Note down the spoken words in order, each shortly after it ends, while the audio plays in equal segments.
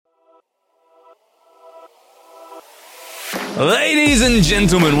Ladies and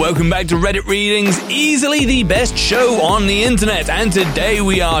gentlemen, welcome back to Reddit Readings, easily the best show on the internet. And today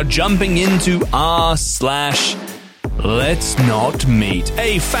we are jumping into r/LetsNotMeet,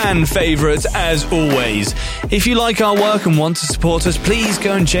 a fan favorite as always. If you like our work and want to support us, please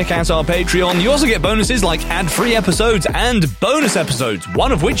go and check out our Patreon. You also get bonuses like ad-free episodes and bonus episodes,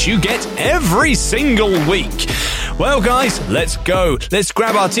 one of which you get every single week. Well, guys, let's go. Let's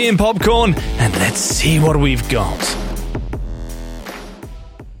grab our tea and popcorn and let's see what we've got.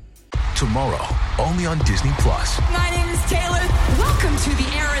 Tomorrow, only on Disney+. My name is Taylor. Welcome to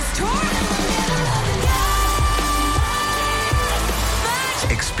the Eras Tour.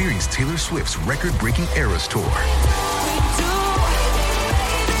 Experience Taylor Swift's record-breaking Eras Tour.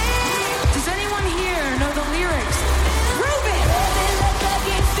 Does anyone here know the lyrics? Prove it!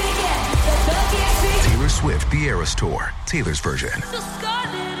 Taylor Swift, the Eras Tour, Taylor's version.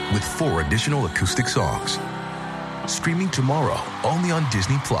 With 4 additional acoustic songs. Streaming tomorrow, only on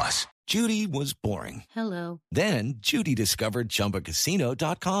Disney+. Judy was boring. Hello. Then Judy discovered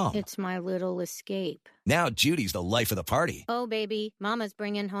ChumbaCasino.com. It's my little escape. Now Judy's the life of the party. Oh, baby, mama's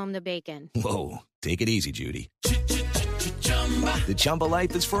bringing home the bacon. Whoa, take it easy, Judy. The Chumba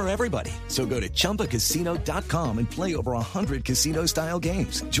life is for everybody. So go to ChumbaCasino.com and play over 100 casino-style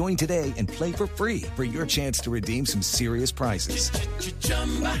games. Join today and play for free for your chance to redeem some serious prizes.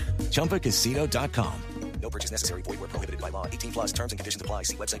 ChumbaCasino.com. No purchase necessary. Void where prohibited by law. 18+ terms and conditions apply.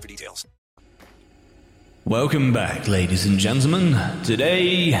 See website for details. Welcome back, ladies and gentlemen.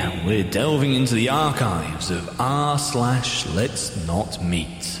 Today, we're delving into the archives of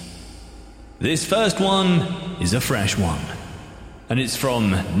r/LetsNotMeet. This first one is a fresh one, and it's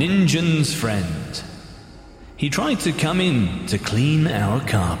from Ninjan's friend. He tried to come in to clean our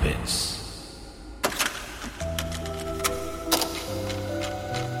carpets.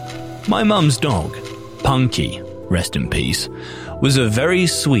 My mum's dog, Punky, rest in peace, was a very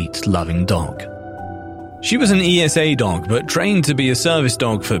sweet, loving dog. She was an ESA dog, but trained to be a service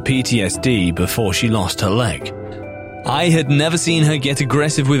dog for PTSD before she lost her leg. I had never seen her get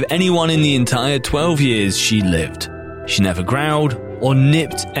aggressive with anyone in the entire 12 years she lived. She never growled or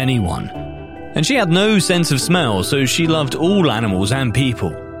nipped anyone. And she had no sense of smell, so she loved all animals and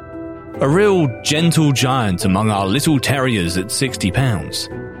people. A real gentle giant among our little terriers at 60 pounds.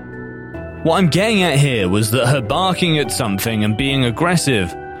 What I'm getting at here was that her barking at something and being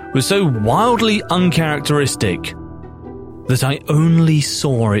aggressive was so wildly uncharacteristic that I only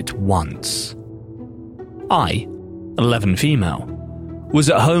saw it once. I, 11 female,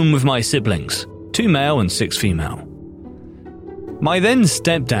 was at home with my siblings, 2 male and 6 female. My then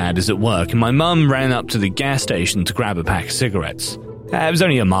stepdad is at work and my mum ran up to the gas station to grab a pack of cigarettes. It was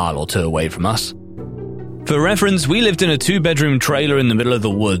only a mile or 2 away from us. For reference, we lived in a 2-bedroom trailer in the middle of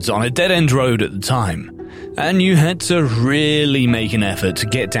the woods on a dead-end road at the time, and you had to really make an effort to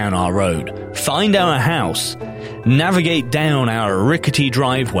get down our road, find our house, navigate down our rickety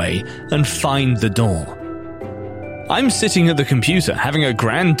driveway, and find the door. I'm sitting at the computer having a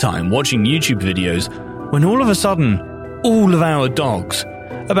grand time watching YouTube videos when all of a sudden, all of our dogs,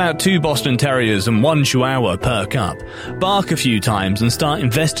 about 2 Boston Terriers and 1 Chihuahua, perk up, bark a few times and start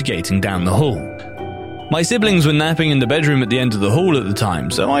investigating down the hall. My siblings were napping in the bedroom at the end of the hall at the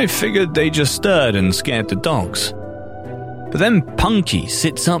time, so I figured they just stirred and scared the dogs. But then Punky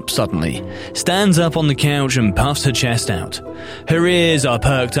sits up suddenly, stands up on the couch and puffs her chest out. Her ears are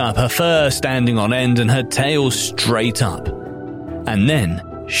perked up, her fur standing on end and her tail straight up. And then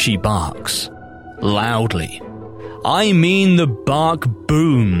she barks. Loudly. I mean, the bark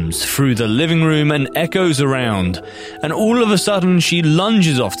booms through the living room and echoes around, and all of a sudden she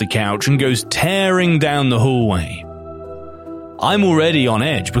lunges off the couch and goes tearing down the hallway. I'm already on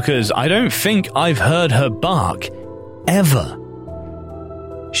edge because I don't think I've heard her bark ever.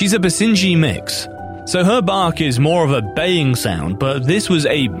 She's a Basenji mix, so her bark is more of a baying sound, but this was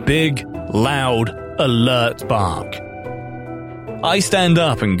a big, loud, alert bark. I stand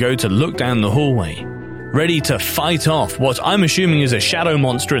up and go to look down the hallway, ready to fight off what I'm assuming is a shadow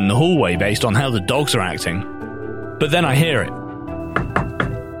monster in the hallway based on how the dogs are acting. But then I hear it.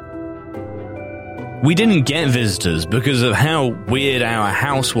 We didn't get visitors because of how weird our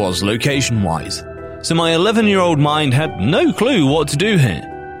house was location-wise, so my 11-year-old mind had no clue what to do here.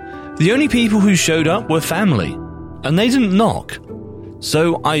 The only people who showed up were family, and they didn't knock.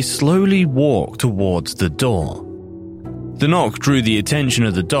 So I slowly walked towards the door. The knock drew the attention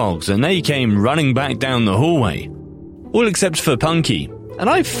of the dogs and they came running back down the hallway. All except for Punky, and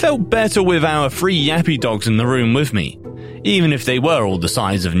I felt better with our 3 yappy dogs in the room with me, even if they were all the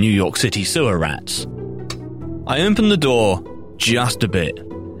size of New York City sewer rats. I opened the door just a bit,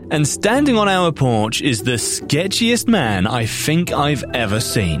 And standing on our porch is the sketchiest man I think I've ever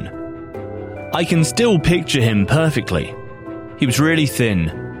seen. I can still picture him perfectly. He was really thin,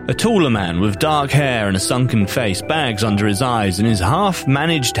 a taller man with dark hair and a sunken face, bags under his eyes, and his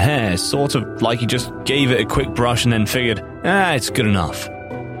half-managed hair sort of like he just gave it a quick brush and then figured, it's good enough.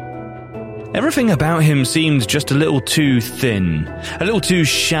 Everything about him seemed just a little too thin, a little too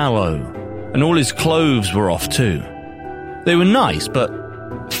shallow, and all his clothes were off too. They were nice, but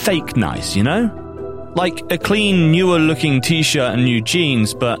fake nice, you know? Like a clean, newer-looking t-shirt and new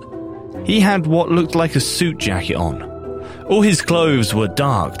jeans, but he had what looked like a suit jacket on. All his clothes were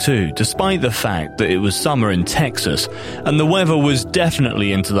dark too, despite the fact that it was summer in Texas, and the weather was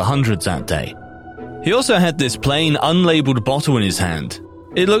definitely into the hundreds that day. He also had this plain, unlabeled bottle in his hand.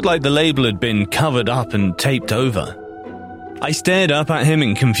 It looked like the label had been covered up and taped over. I stared up at him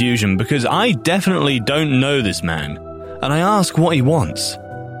in confusion because I definitely don't know this man, and I ask what he wants.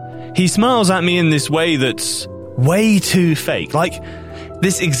 He smiles at me in this way that's way too fake, like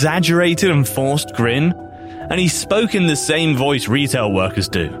this exaggerated and forced grin, and he spoke in the same voice retail workers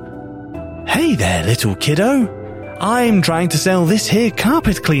do. "Hey there, little kiddo. I'm trying to sell this here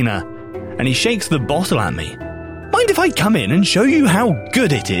carpet cleaner." And he shakes the bottle at me. "Mind if I come in and show you how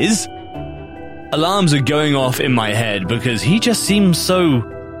good it is?" Alarms are going off in my head because he just seems so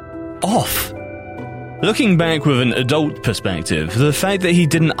off. Looking back with an adult perspective, the fact that he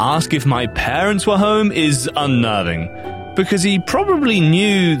didn't ask if my parents were home is unnerving, because he probably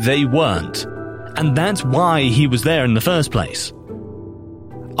knew they weren't, and that's why he was there in the first place.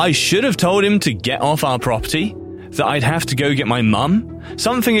 I should have told him to get off our property, that I'd have to go get my mum,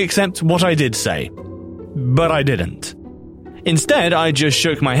 something except what I did say. But I didn't. Instead, I just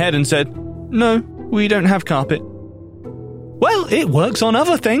shook my head and said, "No, we don't have carpet." "Well, it works on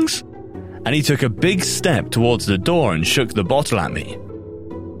other things." And he took a big step towards the door and shook the bottle at me.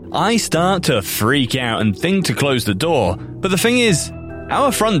 I start to freak out and think to close the door, but the thing is,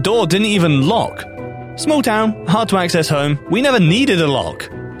 our front door didn't even lock. Small town, hard to access home, we never needed a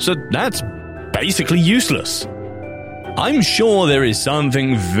lock, so that's basically useless. I'm sure there is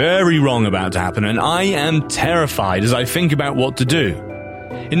something very wrong about to happen, and I am terrified as I think about what to do.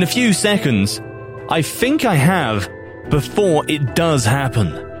 In a few seconds, I think I have before it does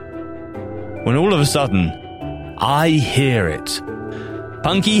happen. When all of a sudden, I hear it.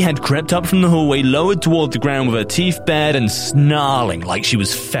 Punky had crept up from the hallway, lowered toward the ground with her teeth bared and snarling like she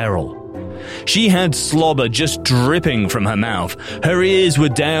was feral. She had slobber just dripping from her mouth, her ears were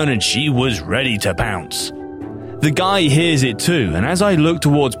down and she was ready to pounce. The guy hears it too, and as I look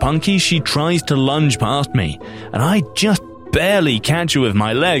towards Punky, she tries to lunge past me, and I just barely catch her with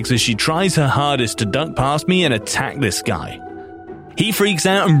my legs as she tries her hardest to duck past me and attack this guy. He freaks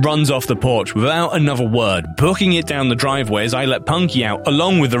out and runs off the porch without another word, booking it down the driveway as I let Punky out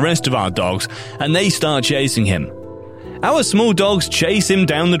along with the rest of our dogs, and they start chasing him. Our small dogs chase him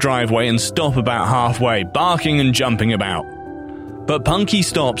down the driveway and stop about halfway, barking and jumping about. But Punky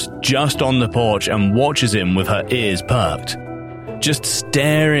stops just on the porch and watches him with her ears perked, just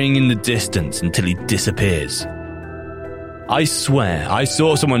staring in the distance until he disappears. I swear I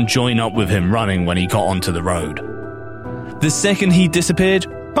saw someone join up with him running when he got onto the road. The second he disappeared,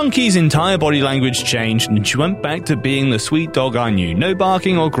 Punky's entire body language changed and she went back to being the sweet dog I knew, no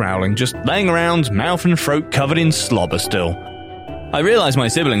barking or growling, just laying around, mouth and throat covered in slobber still. I realize my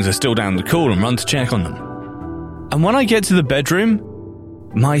siblings are still down the call and run to check on them. And when I get to the bedroom,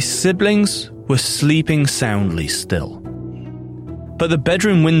 my siblings were sleeping soundly still. But the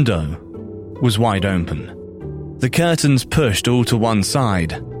bedroom window was wide open. The curtains pushed all to one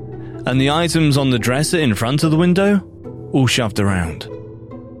side, and the items on the dresser in front of the window all shoved around.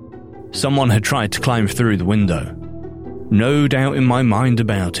 Someone had tried to climb through the window. No doubt in my mind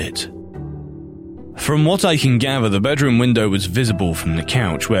about it. From what I can gather, the bedroom window was visible from the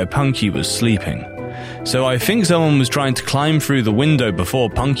couch where Punky was sleeping. So I think someone was trying to climb through the window before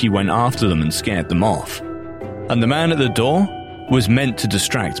Punky went after them and scared them off. And the man at the door was meant to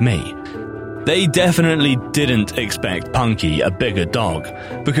distract me. They definitely didn't expect Punky, a bigger dog,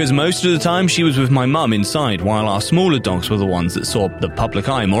 because most of the time she was with my mum inside while our smaller dogs were the ones that saw the public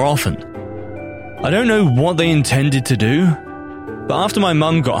eye more often. I don't know what they intended to do, but after my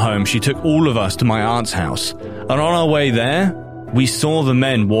mum got home she took all of us to my aunt's house, and on our way there, we saw the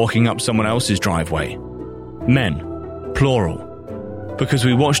men walking up someone else's driveway. Men, plural, because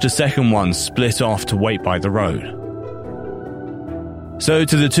we watched a second one split off to wait by the road. So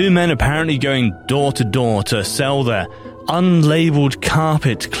to the two men apparently going door to door to sell their unlabeled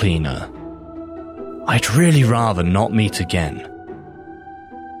carpet cleaner, I'd really rather not meet again.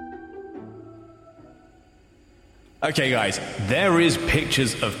 Okay, guys, there is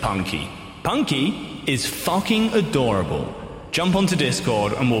pictures of Punky. Punky is fucking adorable. Jump onto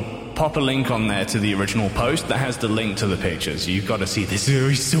Discord and we'll pop a link on there to the original post that has the link to the pictures. You've got to see this. Oh,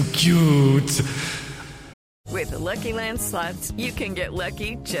 he's so cute. With the Lucky Land Slots, you can get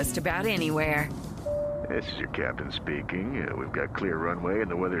lucky just about anywhere. This is your captain speaking. We've got clear runway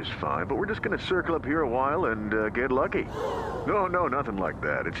and the weather's fine, but we're just going to circle up here a while and get lucky. No, nothing like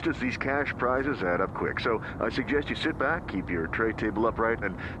that. It's just these cash prizes add up quick. So I suggest you sit back, keep your tray table upright,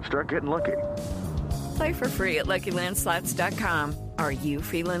 and start getting lucky. Play for free at LuckyLandSlots.com. Are you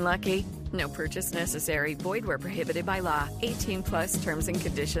feeling lucky? No purchase necessary. Void where prohibited by law. 18+ terms and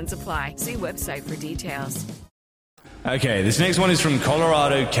conditions apply. See website for details. Okay, this next one is from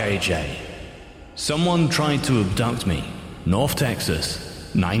Colorado KJ. Someone tried to abduct me. North Texas,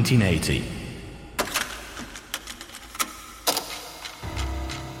 1980.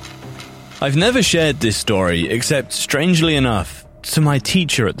 I've never shared this story, except strangely enough, to my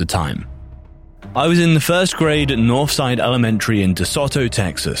teacher at the time. I was in the first grade at Northside Elementary in DeSoto,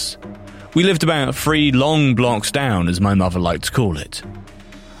 Texas. We lived about 3 long blocks down, as my mother liked to call it.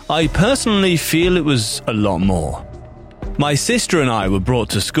 I personally feel it was a lot more. My sister and I were brought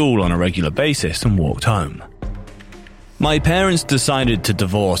to school on a regular basis and walked home. My parents decided to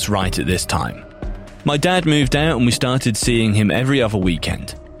divorce right at this time. My dad moved out and we started seeing him every other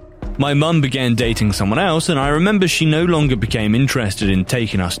weekend. My mum began dating someone else, and I remember she no longer became interested in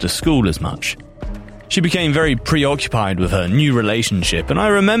taking us to school as much. She became very preoccupied with her new relationship, and I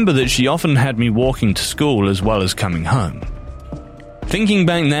remember that she often had me walking to school as well as coming home. Thinking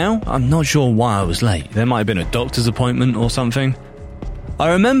back now, I'm not sure why I was late. There might have been a doctor's appointment or something.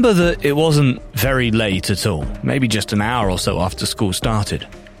 I remember that it wasn't very late at all, maybe just an hour or so after school started.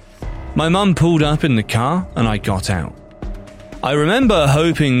 My mum pulled up in the car and I got out. I remember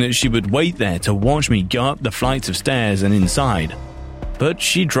hoping that she would wait there to watch me go up the flights of stairs and inside, but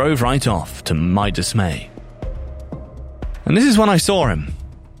she drove right off to my dismay. And this is when I saw him.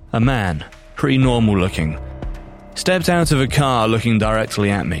 A man, pretty normal looking, stepped out of a car looking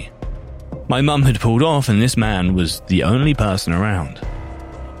directly at me. My mum had pulled off and this man was the only person around.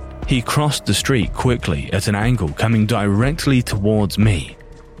 He crossed the street quickly at an angle coming directly towards me.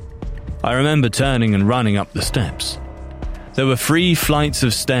 I remember turning and running up the steps. There were 3 flights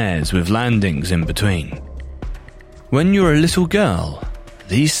of stairs with landings in between. When you're a little girl,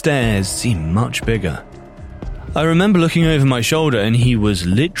 these stairs seem much bigger. I remember looking over my shoulder and he was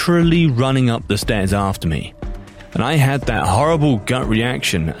literally running up the stairs after me. And I had that horrible gut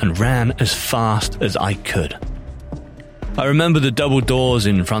reaction and ran as fast as I could. I remember the double doors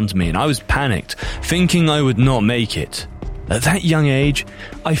in front of me and I was panicked, thinking I would not make it. At that young age,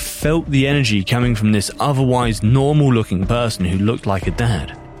 I felt the energy coming from this otherwise normal-looking person who looked like a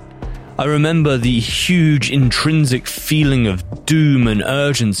dad. I remember the huge intrinsic feeling of doom and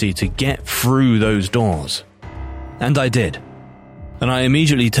urgency to get through those doors. And I did. And I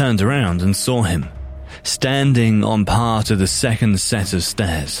immediately turned around and saw him, standing on part of the second set of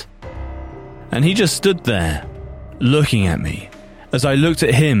stairs. And he just stood there, looking at me, as I looked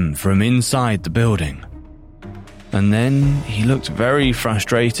at him from inside the building. And then he looked very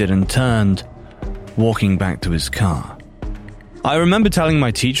frustrated and turned, walking back to his car. I remember telling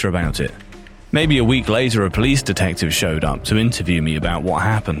my teacher about it. Maybe a week later, a police detective showed up to interview me about what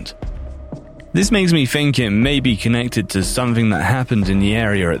happened. This makes me think it may be connected to something that happened in the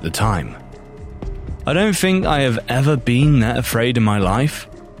area at the time. I don't think I have ever been that afraid in my life,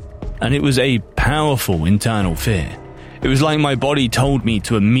 and it was a powerful internal fear. It was like my body told me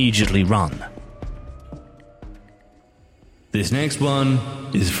to immediately run. This next one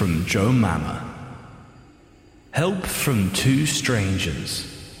is from Joe Mama. Help from 2 strangers.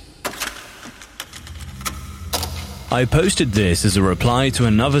 I posted this as a reply to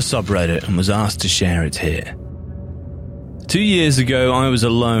another subreddit and was asked to share it here. 2 years ago, I was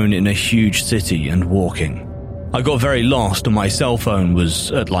alone in a huge city and walking. I got very lost and my cell phone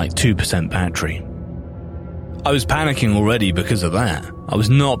was at like 2% battery. I was panicking already because of that. I was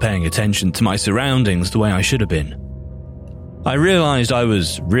not paying attention to my surroundings the way I should have been. I realized I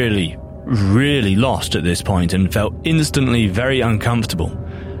was really lost at this point and felt instantly very uncomfortable,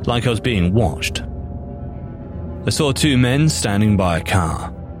 like I was being watched. I saw 2 men standing by a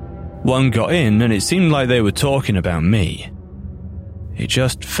car. One got in and it seemed like they were talking about me. It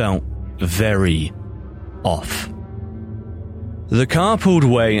just felt very off. The car pulled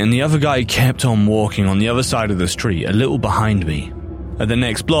away and the other guy kept on walking on the other side of the street, a little behind me. At the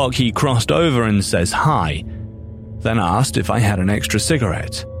next block, he crossed over and says hi, then asked if I had an extra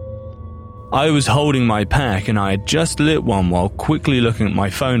cigarette. I was holding my pack and I had just lit one while quickly looking at my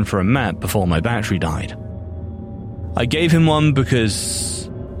phone for a map before my battery died. I gave him one because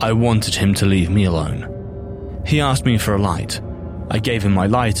I wanted him to leave me alone. He asked me for a light. I gave him my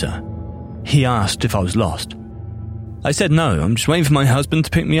lighter. He asked if I was lost. I said no, I'm just waiting for my husband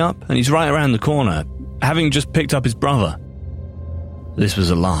to pick me up, and he's right around the corner, having just picked up his brother. This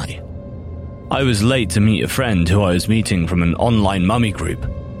was a lie. I was late to meet a friend who I was meeting from an online mummy group.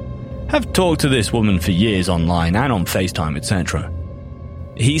 Have talked to this woman for years online and on FaceTime, etc.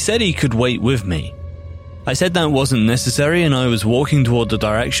 He said he could wait with me. I said that wasn't necessary, and I was walking toward the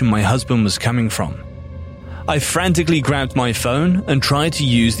direction my husband was coming from. I frantically grabbed my phone and tried to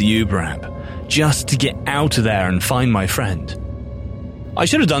use the Uber app, just to get out of there and find my friend. I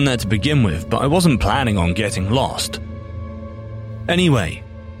should have done that to begin with, but I wasn't planning on getting lost. Anyway,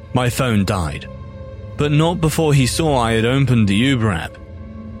 my phone died, but not before he saw I had opened the Uber app.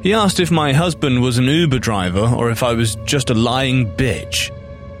 He asked if my husband was an Uber driver or if I was just a lying bitch.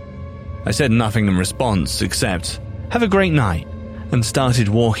 I said nothing in response except, "Have a great night," and started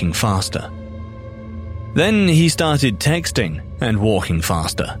walking faster. Then he started texting and walking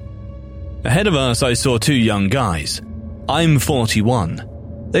faster. Ahead of us I saw two young guys. I'm 41.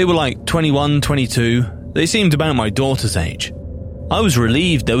 They were like 21, 22. They seemed about my daughter's age. I was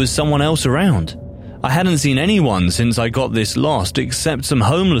relieved there was someone else around. I hadn't seen anyone since I got this lost except some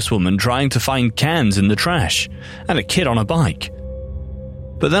homeless woman trying to find cans in the trash, and a kid on a bike.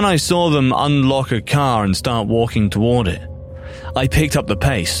 But then I saw them unlock a car and start walking toward it. I picked up the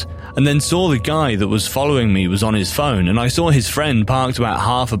pace, and then saw the guy that was following me was on his phone, and I saw his friend parked about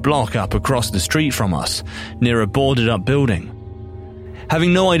half a block up across the street from us, near a boarded-up building.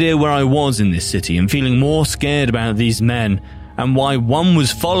 Having no idea where I was in this city and feeling more scared about these men and why one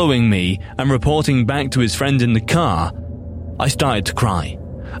was following me and reporting back to his friend in the car, I started to cry.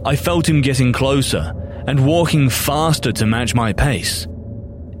 I felt him getting closer and walking faster to match my pace.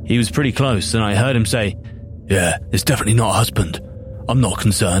 He was pretty close, and I heard him say, "Yeah, it's definitely not husband. I'm not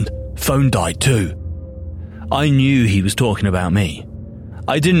concerned. Phone died too." I knew he was talking about me.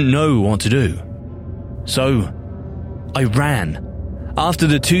 I didn't know what to do. So, I ran. After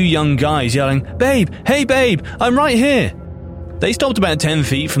the two young guys yelling, "Babe, hey babe, I'm right here." They stopped about 10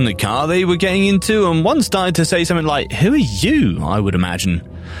 feet from the car they were getting into, and one started to say something like, "Who are you?" I would imagine.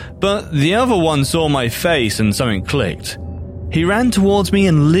 But the other one saw my face and something clicked. He ran towards me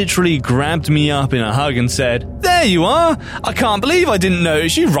and literally grabbed me up in a hug and said, "There you are! I can't believe I didn't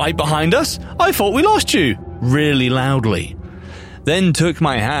notice you right behind us. I thought we lost you," really loudly. Then took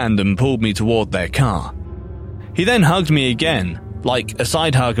my hand and pulled me toward their car. He then hugged me again, like a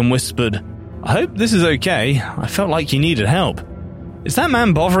side hug, and whispered, "I hope this is okay. I felt like he needed help. Is that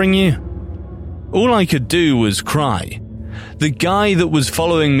man bothering you?" All I could do was cry. The guy that was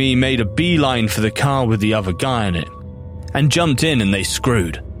following me made a beeline for the car with the other guy in it, and jumped in, and they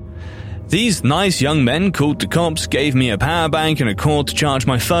screwed. These nice young men called the cops, gave me a power bank and a cord to charge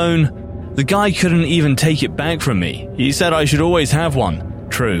my phone. The guy couldn't even take it back from me. He said I should always have one.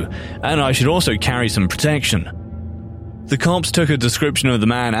 True. And I should also carry some protection. The cops took a description of the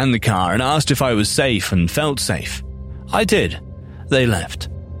man and the car and asked if I was safe and felt safe. I did. They left.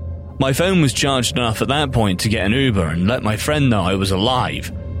 My phone was charged enough at that point to get an Uber and let my friend know I was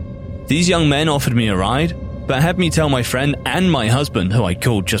alive. These young men offered me a ride, but had me tell my friend and my husband, who I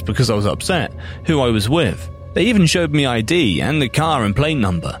called just because I was upset, who I was with. They even showed me ID and the car and plate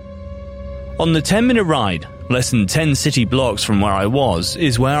number. On the 10-minute ride, less than 10 city blocks from where I was,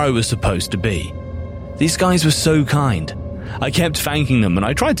 is where I was supposed to be. These guys were so kind. I kept thanking them and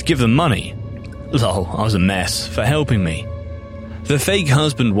I tried to give them money. Lol, I was a mess, for helping me. The fake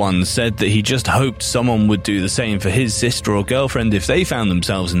husband one said that he just hoped someone would do the same for his sister or girlfriend if they found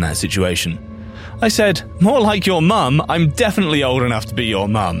themselves in that situation. I said, "More like your mum. I'm definitely old enough to be your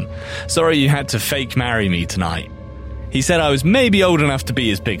mum. Sorry you had to fake marry me tonight." He said I was maybe old enough to be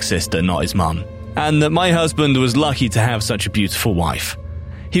his big sister, not his mum, and that my husband was lucky to have such a beautiful wife.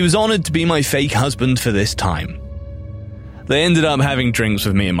 He was honoured to be my fake husband for this time. They ended up having drinks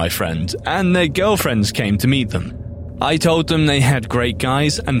with me and my friend, and their girlfriends came to meet them. I told them they had great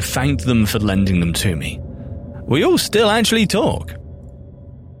guys and thanked them for lending them to me. We all still actually talk.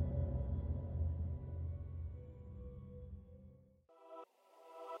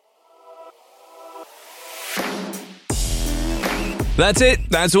 That's it.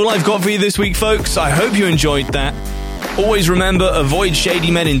 That's all I've got for you this week, folks. I hope you enjoyed that. Always remember, avoid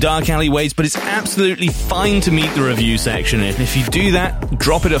shady men in dark alleyways, but it's absolutely fine to meet the review section. And if you do that,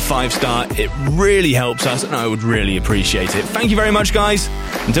 drop it a 5-star. It really helps us, and I would really appreciate it. Thank you very much, guys.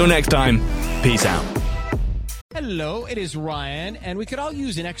 Until next time, peace out. Hello, it is Ryan, and we could all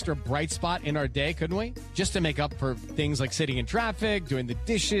use an extra bright spot in our day, couldn't we? Just to make up for things like sitting in traffic, doing the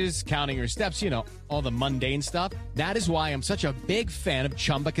dishes, counting your steps, all the mundane stuff. That is why I'm such a big fan of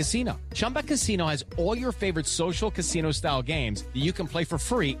Chumba Casino. Chumba Casino has all your favorite social casino-style games that you can play for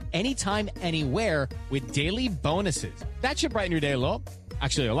free anytime, anywhere with daily bonuses. That should brighten your day a little.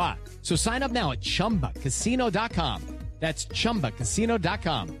 Actually, a lot. So sign up now at ChumbaCasino.com. That's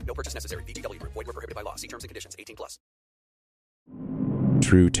ChumbaCasino.com. No purchase necessary. VGW Group. Void where prohibited by law. See terms and conditions. 18+.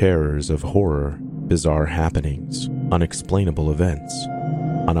 True terrors of horror, bizarre happenings, unexplainable events.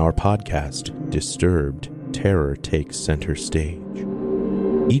 On our podcast, Disturbed, terror takes center stage.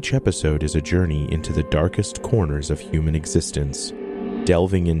 Each episode is a journey into the darkest corners of human existence,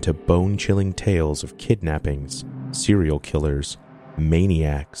 delving into bone-chilling tales of kidnappings, serial killers,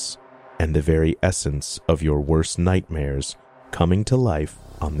 maniacs, and the very essence of your worst nightmares coming to life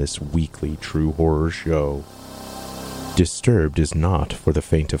on this weekly true horror show. Disturbed is not for the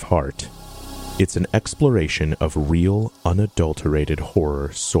faint of heart. It's an exploration of real, unadulterated horror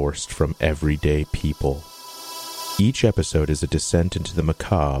sourced from everyday people. Each episode is a descent into the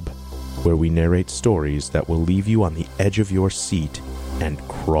macabre, where we narrate stories that will leave you on the edge of your seat and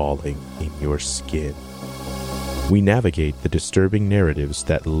crawling in your skin. We navigate the disturbing narratives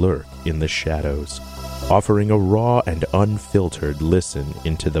that lurk in the shadows, offering a raw and unfiltered listen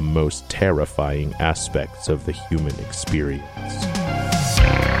into the most terrifying aspects of the human experience.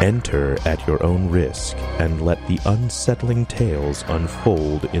 Enter at your own risk and let the unsettling tales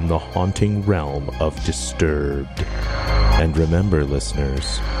unfold in the haunting realm of Disturbed. And remember,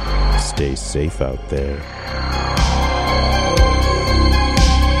 listeners, stay safe out there.